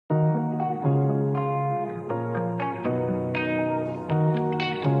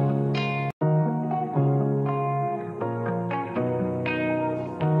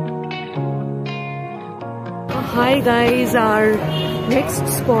Hi guys, our next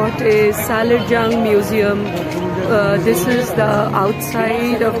spot is Salarjung Museum. This is the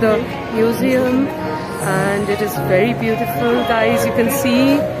outside of the museum and it is very beautiful guys, you can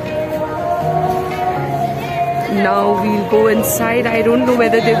see. Now we'll go inside. I don't know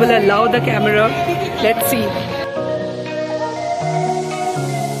whether they will allow the camera. Let's see.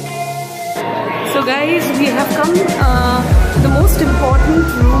 So guys, we have come to the most important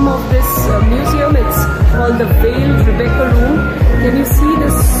room of this museum. It's called the Veiled Rebecca Room. Can you see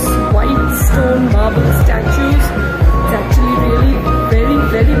this white stone marble statues? It's actually really very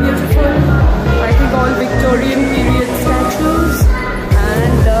beautiful. I think all Victorian period statues.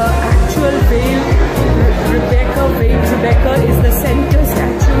 And the actual Veiled Rebecca is the center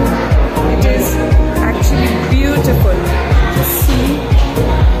statue. It is actually beautiful. Just see.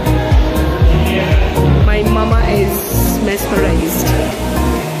 My mama is mesmerized.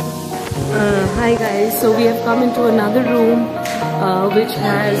 Hi guys, so we have come into another room which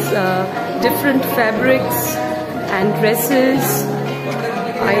has different fabrics and dresses.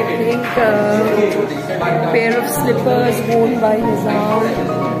 I think a pair of slippers worn by Nizam.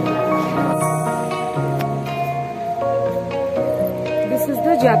 This is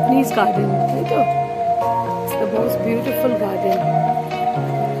the Japanese garden. It's the most beautiful garden.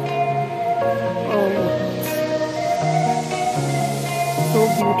 So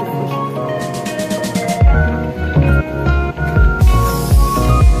beautiful.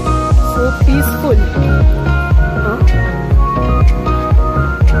 So peaceful.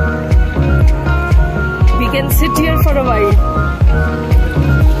 We can sit here for a while.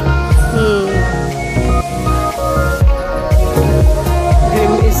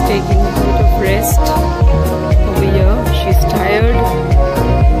 Grim is taking a bit of rest over here. She's tired.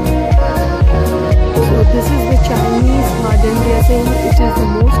 So this is the Chinese garden. They are saying it is the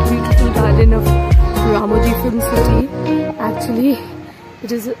most beautiful garden of Ramoji Film City. Actually,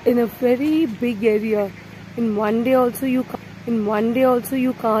 it is in a very big area. In one day also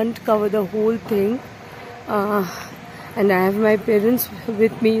you can't cover the whole thing. And I have my parents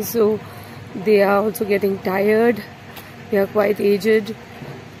with me, so they are also getting tired. They are quite aged,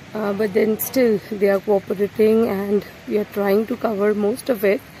 but then still they are cooperating, and we are trying to cover most of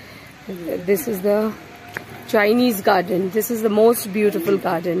it. This is the Chinese garden. This is the most beautiful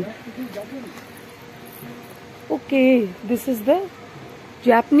garden. Okay, this is the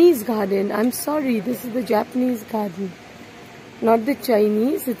Japanese garden. I'm sorry, this is the Japanese garden. Not the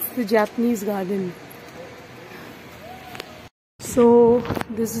Chinese, it's the Japanese garden. So,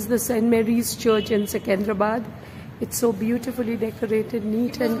 this is the St. Mary's Church in Hyderabad. It's so beautifully decorated,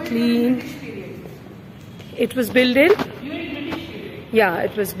 neat and clean. It was built in? Yeah,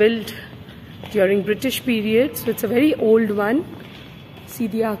 it was built during British period, so it's a very old one. See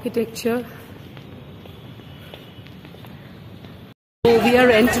the architecture. So we are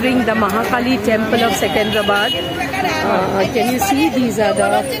entering the Mahakali temple of Hyderabad. Can you see, these are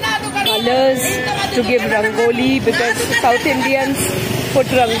the colors to give rangoli, because South Indians put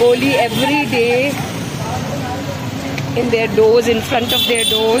rangoli every day in their doors, in front of their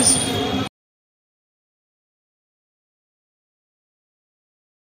doors.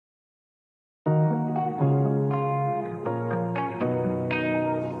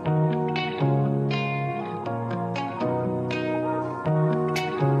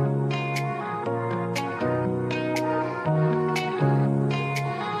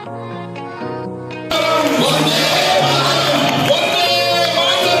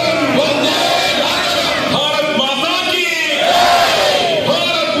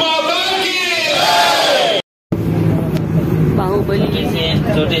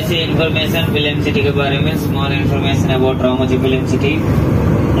 छोटे से information film city के बारे में, small information about Ramoji film city.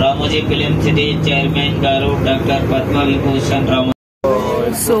 Ramoji film city chairman garu doctor Padma Vibhushan Ramoji.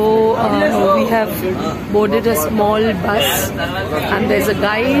 So we have boarded a small bus and there's a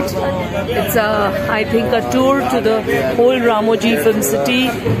guide. It's I think a tour to the whole Ramoji Film City.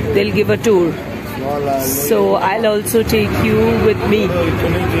 They'll give a tour. So I'll also take you with me.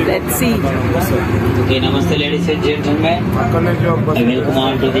 Let's see. Okay, namaste ladies and gentlemen. Welcome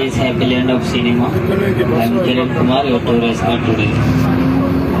all to this happy land of cinema. I'm Kiran Kumar, your tour escort today.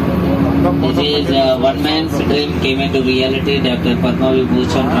 This is one man's dream came into reality. Dr. Padma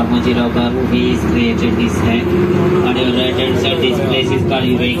Vibhushan Ramoji Rao Garu, he is created this land. On your right hand side, this place is called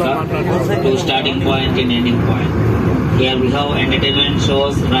Eureka, to starting point and ending point. Here we have entertainment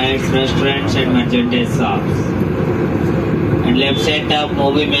shows, rides, restaurants and merchandise shops. And left side of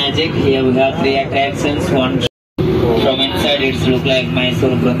movie magic, here we have 3 attractions, one From inside it's look like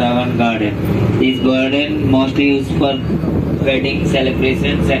Mysore Vrindavan garden. This garden mostly used for wedding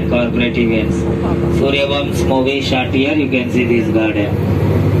celebrations and corporate events. Suryavam's movie shot here, you can see this garden.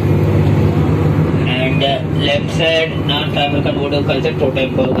 And left side North African voodoo culture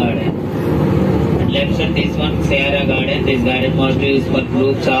temple garden. And left side this one Sierra garden. This garden mostly used for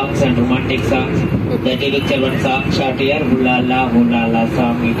group songs and romantic songs. The picture one song shot here, Hulala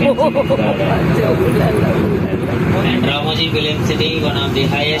song, you can see this garden. And Ramoji Film City, one of the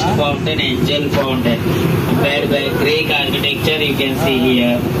highest fountain, Angel Fountain. Compared by Greek architecture, you can see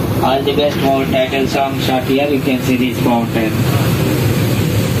here. All the best more title song shot here, you can see this fountain.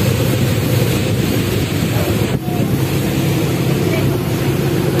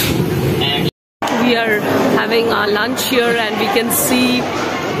 And we are having our lunch here, and we can see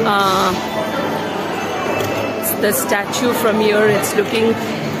the statue from here. It's looking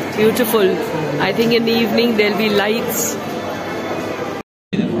beautiful. I think in the evening there'll be lights.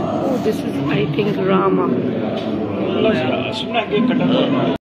 Oh, this is, I think, Rama.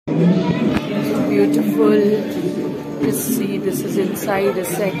 Beautiful. Just see, this is inside a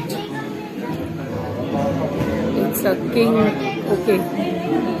sect. It's a king. Okay.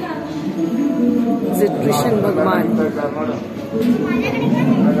 Is it Krishan Bhagwan?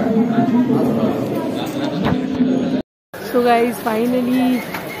 So guys, finally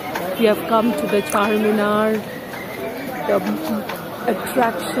we have come to the Charminar, the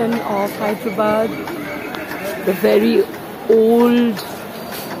attraction of Hyderabad, the very old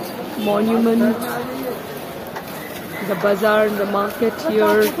monument, the bazaar, the market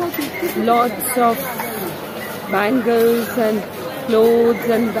here, lots of bangles and clothes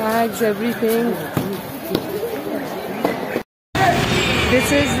and bags, everything. This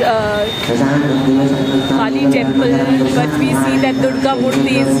is Kali temple, but we see that Durga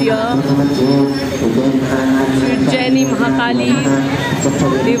Murti is here. Jaini Mahakali,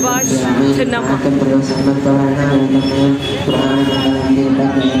 Devashanama.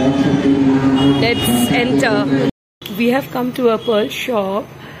 Let's enter. We have come to a pearl shop,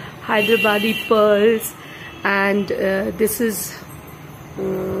 Hyderabadi pearls, and this is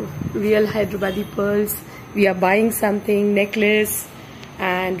real Hyderabadi pearls. We are buying something, necklace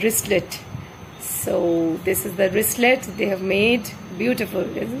and wristlet. So this is the wristlet they have made. Beautiful,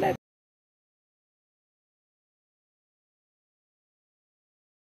 isn't it?